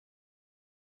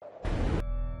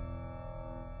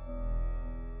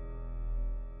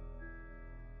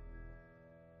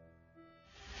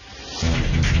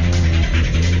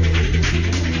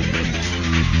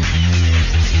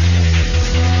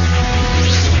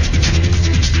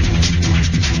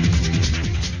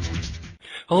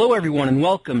Hello, everyone, and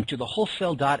welcome to the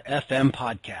Wholesale.fm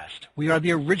podcast. We are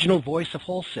the original voice of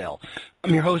wholesale.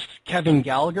 I'm your host, Kevin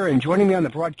Gallagher, and joining me on the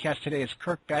broadcast today is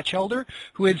Kirk Bachelder,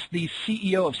 who is the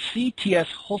CEO of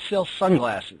CTS Wholesale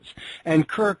Sunglasses. And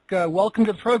Kirk, welcome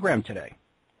to the program today.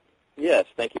 Yes,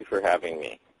 thank you for having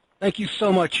me. Thank you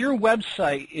so much. Your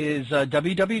website is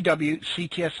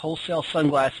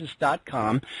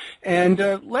www.ctswholesale.sunglasses.com, and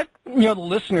let the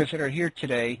listeners that are here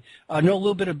today know a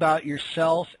little bit about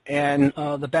yourself and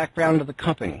the background of the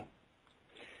company.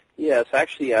 Yes,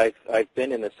 actually, I've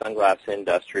been in the sunglass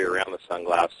industry, around the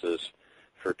sunglasses,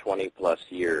 for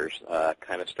 20-plus years,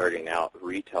 kind of starting out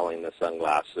retailing the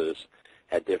sunglasses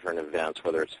at different events,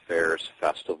 whether it's fairs,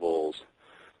 festivals,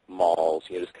 malls,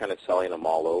 just kind of selling them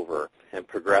all over, and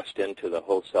progressed into the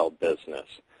wholesale business.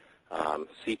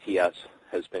 CTS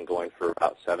has been going for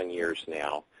about 7 years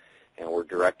now, and we're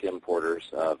direct importers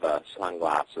of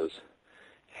sunglasses,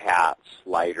 hats,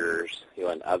 lighters,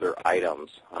 and other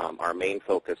items. Our main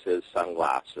focus is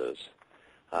sunglasses.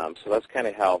 So that's kind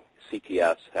of how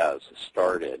CTS has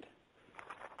started.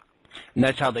 And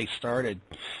that's how they started.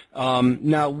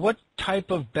 Now, what type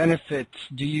of benefits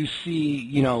do you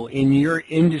see, in your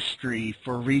industry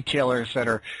for retailers that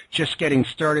are just getting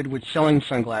started with selling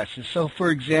sunglasses? So, for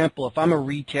example, if I'm a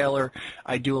retailer,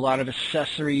 I do a lot of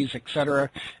accessories, etc.,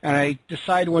 and I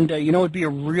decide one day, it would be a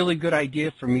really good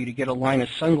idea for me to get a line of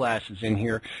sunglasses in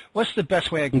here. What's the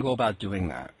best way I can go about doing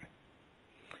that?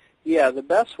 Yeah, the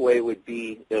best way would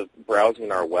be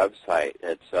browsing our website.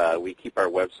 We keep our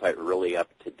website really up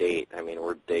to date. I mean,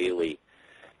 we're daily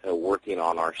working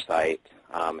on our site,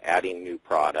 adding new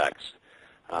products,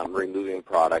 removing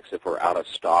products if we're out of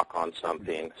stock on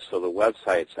something. So the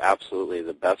website's absolutely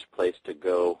the best place to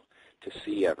go to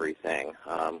see everything.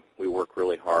 We work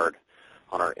really hard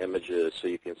on our images so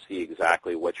you can see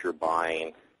exactly what you're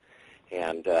buying,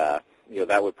 and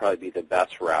that would probably be the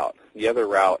best route. The other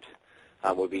route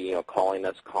would be, calling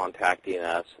us, contacting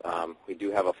us. We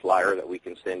do have a flyer that we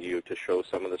can send you to show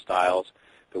some of the styles,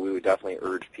 but we would definitely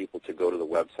urge people to go to the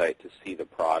website to see the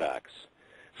products.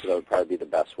 So that would probably be the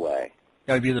best way.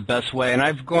 That would be the best way. And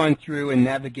I've gone through and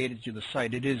navigated through the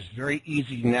site. It is very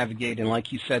easy to navigate, and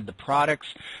like you said, the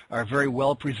products are very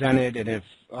well presented, and if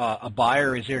a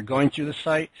buyer is there going through the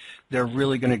site, they're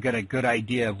really going to get a good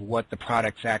idea of what the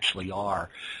products actually are.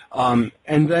 And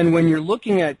then when you're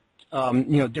looking at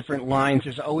different lines,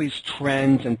 there's always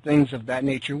trends and things of that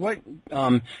nature. What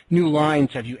new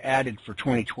lines have you added for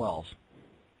 2012?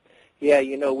 Yeah,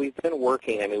 we've been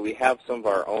working. I mean, we have some of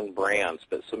our own brands,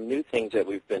 but some new things that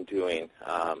we've been doing.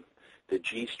 The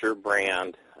G-Ster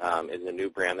brand is a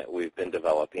new brand that we've been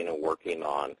developing and working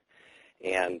on.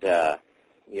 And,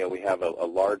 we have a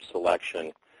large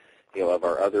selection, of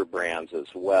our other brands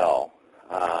as well.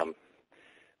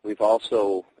 We've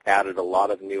also added a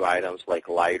lot of new items like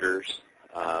lighters.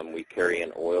 We carry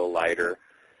an oil lighter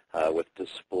with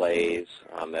displays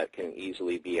that can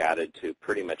easily be added to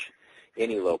pretty much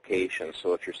any location.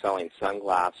 So if you're selling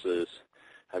sunglasses,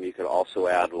 you could also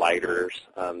add lighters.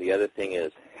 The other thing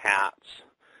is hats.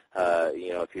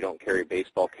 If you don't carry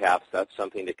baseball caps, that's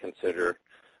something to consider.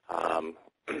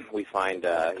 We find,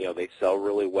 they sell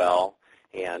really well.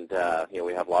 And,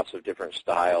 we have lots of different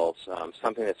styles.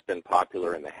 Something that's been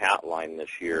popular in the hat line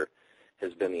this year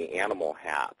has been the animal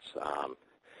hats.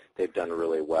 They've done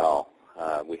really well.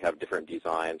 We have different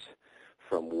designs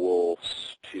from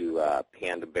wolves to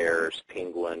panda bears,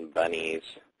 penguin, bunnies,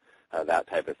 that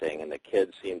type of thing. And the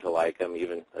kids seem to like them,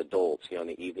 even adults. In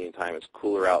the evening time, it's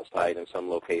cooler outside in some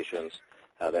locations.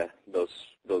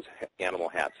 Those animal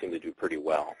hats seem to do pretty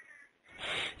well.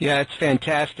 Yeah, it's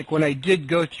fantastic. When I did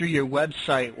go through your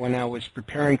website when I was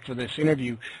preparing for this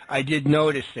interview, I did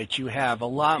notice that you have a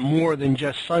lot more than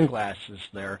just sunglasses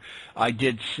there. I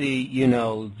did see,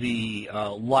 the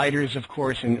lighters, of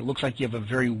course, and it looks like you have a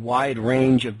very wide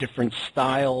range of different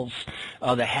styles.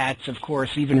 The hats, of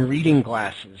course, even reading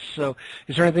glasses. So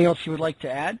is there anything else you would like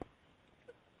to add?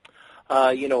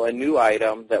 A new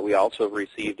item that we also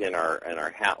received in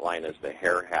our hat line is the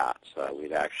hair hats.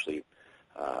 We'd actually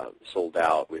sold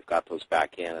out. We've got those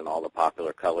back in all the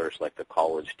popular colors like the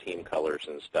college team colors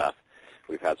and stuff.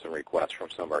 We've had some requests from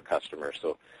some of our customers,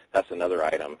 so that's another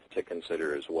item to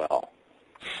consider as well.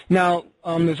 Now,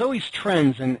 there's always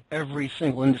trends in every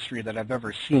single industry that I've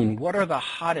ever seen. What are the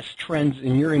hottest trends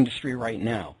in your industry right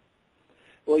now?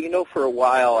 Well, for a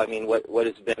while, I mean, what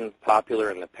has been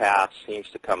popular in the past seems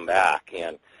to come back,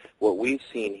 and what we've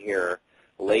seen here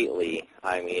lately,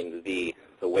 I mean, the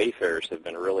Wayfarers have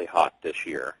been really hot this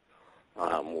year.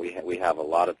 We have a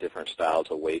lot of different styles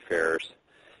of Wayfarers,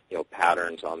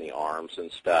 patterns on the arms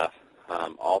and stuff.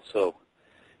 Also,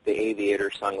 the aviator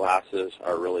sunglasses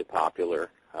are really popular.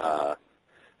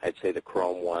 I'd say the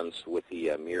chrome ones with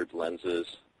the mirrored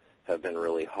lenses have been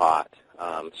really hot.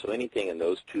 So anything in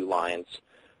those two lines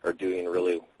are doing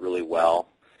really, really well.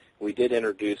 We did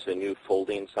introduce a new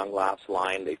folding sunglass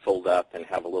line. They fold up and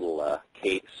have a little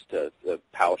case, the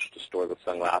pouch to store the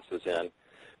sunglasses in.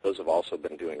 Those have also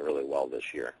been doing really well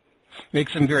this year.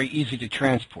 Makes them very easy to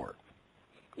transport.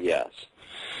 Yes.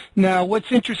 Now, what's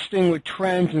interesting with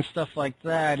trends and stuff like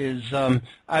that is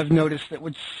I've noticed that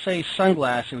with, say,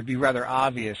 sunglasses, it would be rather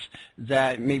obvious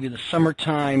that maybe the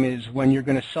summertime is when you're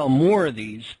going to sell more of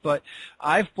these. But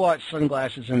I've bought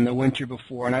sunglasses in the winter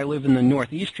before, and I live in the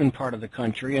northeastern part of the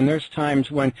country, and there's times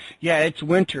when, yeah, it's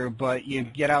winter, but you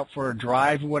get out for a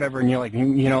drive or whatever, and you're like,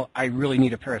 you know, I really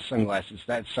need a pair of sunglasses.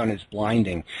 That sun is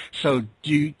blinding. So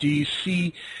do you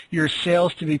see your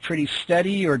sales to be pretty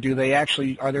steady, or do they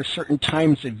actually, are there certain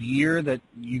times of year that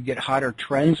you get hotter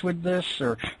trends with this,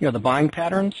 or the buying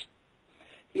patterns?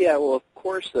 Yeah, well, of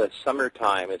course, the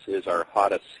summertime is our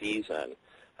hottest season.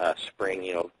 Spring,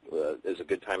 is a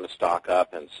good time to stock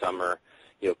up, and summer,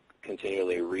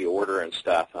 continually reorder and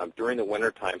stuff. During the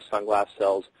wintertime, sunglass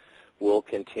sales will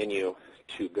continue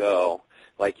to go.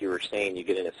 Like you were saying, you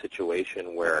get in a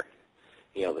situation where,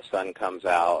 the sun comes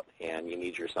out and you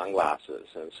need your sunglasses,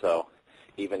 and so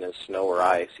even in snow or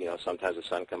ice, sometimes the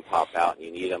sun can pop out and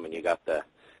you need them and you got the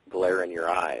glare in your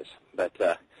eyes. But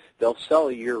they'll sell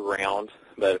year-round,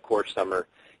 but of course summer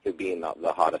being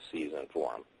the hottest season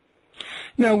for them.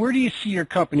 Now, where do you see your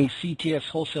company, CTS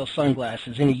Wholesale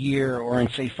Sunglasses, in a year or in,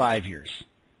 say, 5 years?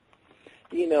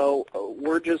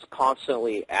 We're just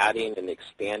constantly adding and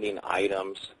expanding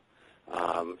items,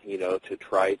 to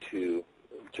try to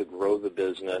grow the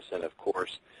business and, of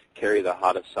course, carry the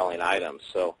hottest selling items.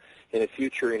 So in the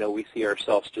future, we see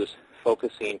ourselves just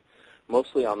focusing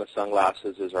mostly on the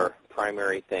sunglasses as our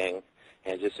primary thing,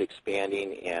 and just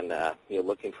expanding and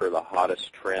looking for the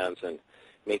hottest trends and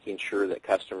making sure that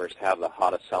customers have the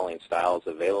hottest selling styles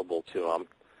available to them,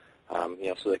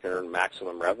 so they can earn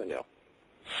maximum revenue.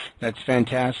 That's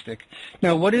fantastic.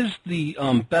 Now, what is the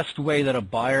best way that a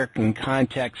buyer can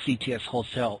contact CTS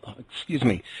Wholesale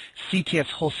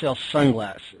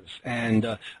Sunglasses? And,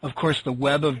 of course, the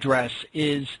web address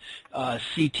is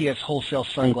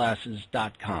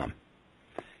CTSWholesaleSunglasses.com.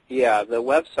 Yeah, the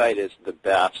website is the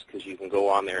best because you can go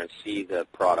on there and see the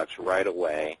products right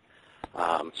away.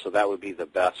 So that would be the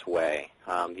best way.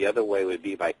 The other way would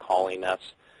be by calling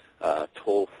us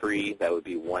toll-free. That would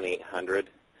be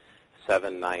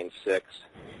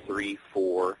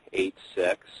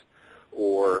 1-800-796-3486.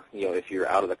 Or, if you're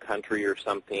out of the country or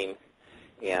something,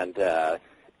 and, then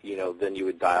you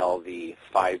would dial the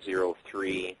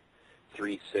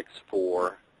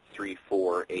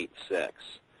 503-364-3486.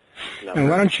 And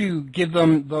why don't you give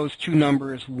them those two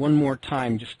numbers one more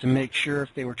time just to make sure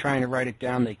if they were trying to write it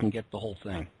down they can get the whole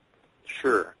thing?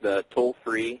 Sure. The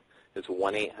toll-free is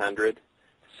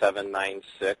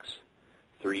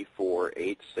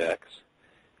 1-800-796-3486,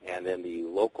 and then the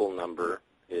local number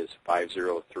is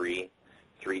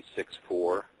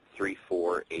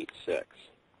 503-364-3486.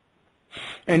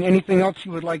 And anything else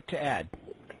you would like to add?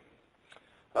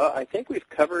 I think we've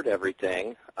covered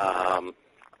everything.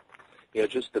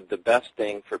 Just the best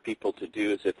thing for people to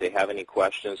do is if they have any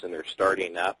questions and they're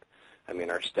starting up,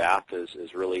 our staff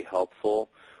is really helpful,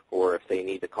 or if they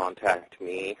need to contact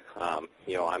me, I'm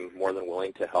more than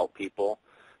willing to help people.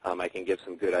 I can give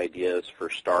some good ideas for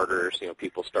starters,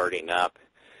 people starting up,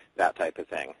 that type of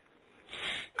thing.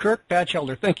 Kirk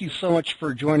Bachelder, thank you so much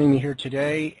for joining me here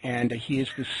today, and he is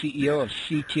the CEO of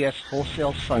CTS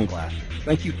Wholesale Sunglasses.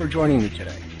 Thank you for joining me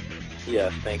today.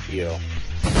 Yes, thank you.